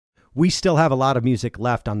We still have a lot of music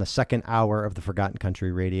left on the second hour of the Forgotten Country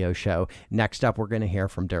radio show. Next up, we're going to hear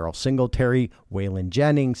from Daryl Singletary, Waylon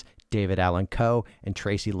Jennings, David Allan Coe, and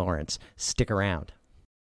Tracy Lawrence. Stick around.